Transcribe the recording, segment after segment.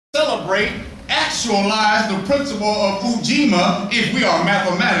incorporate, actualize the principle of Ujima if we are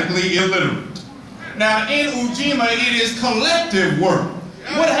mathematically illiterate. Now, in Ujima, it is collective work.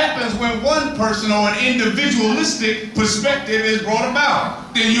 What happens when one person or an individualistic perspective is brought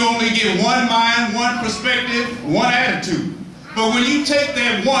about? Then you only get one mind, one perspective, one attitude. But when you take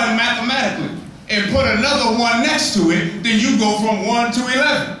that one mathematically and put another one next to it, then you go from 1 to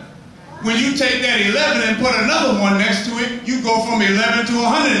 11. When you take that 11 and put another one next to it, you go from 11 to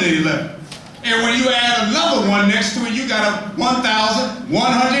 111. And when you add another one next to it, you got a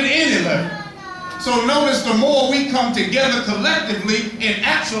 1,111. So notice, the more we come together collectively in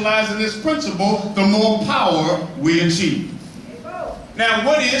actualizing this principle, the more power we achieve. Now,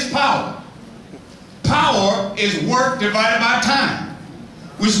 what is power? Power is work divided by time,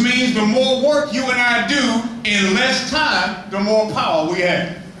 which means the more work you and I do in less time, the more power we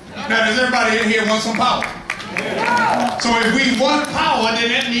have. Now, does everybody in here want some power? So if we want power, then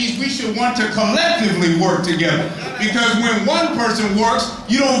that means we should want to collectively work together. Because when one person works,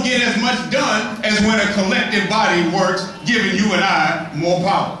 you don't get as much done as when a collective body works, giving you and I more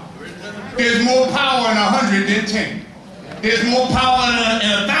power. There's more power in 100 than 10. There's more power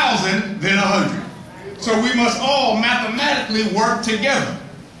in 1,000 than 100. So we must all mathematically work together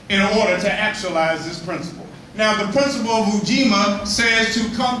in order to actualize this principle. Now, the principle of Ujima says to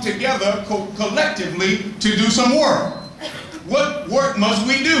come together collectively to do some work. What work must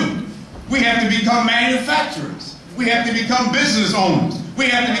we do? We have to become manufacturers. We have to become business owners. We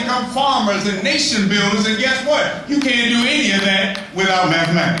have to become farmers and nation builders. And guess what? You can't do any of that without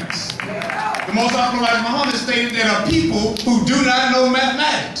mathematics. The Most Honorable Elijah Muhammad stated that a people who do not know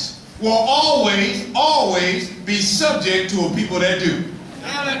mathematics will always be subject to a people that do.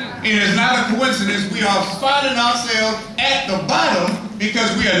 It is not a coincidence we are finding ourselves at the bottom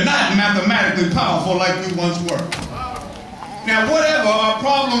because we are not mathematically powerful like we once were. Now, whatever our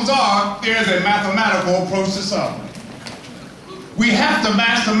problems are, there is a mathematical approach to solve them. We have to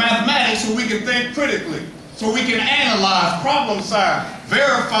master mathematics so we can think critically, so we can analyze, problem solve,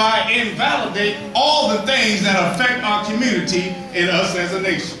 verify, and validate all the things that affect our community and us as a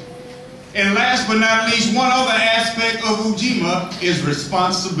nation. And last but not least, one other aspect of Ujima is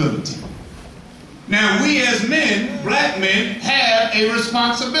responsibility. Now, we as men, black men, have a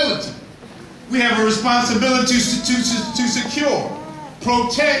responsibility. We have a responsibility to secure,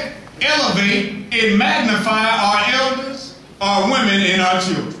 protect, elevate, and magnify our elders, our women, and our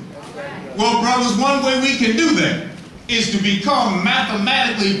children. Well, brothers, one way we can do that is to become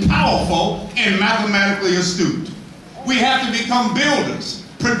mathematically powerful and mathematically astute. We have to become builders,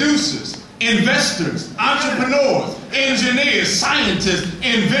 producers, investors, entrepreneurs, engineers, scientists,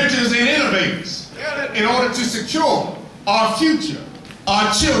 inventors, and innovators in order to secure our future,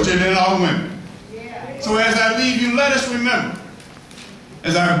 our children, and our women. So as I leave you, let us remember,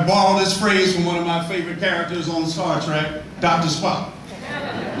 as I borrow this phrase from one of my favorite characters on Star Trek, Dr. Spock,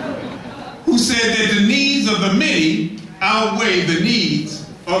 who said that the needs of the many outweigh the needs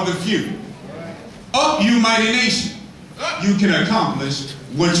of the few. Up, you mighty nation, you can accomplish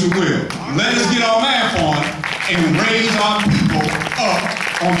what you will. Let us get our math on and raise our people up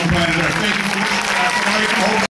on the planet Earth. Thank you for listening.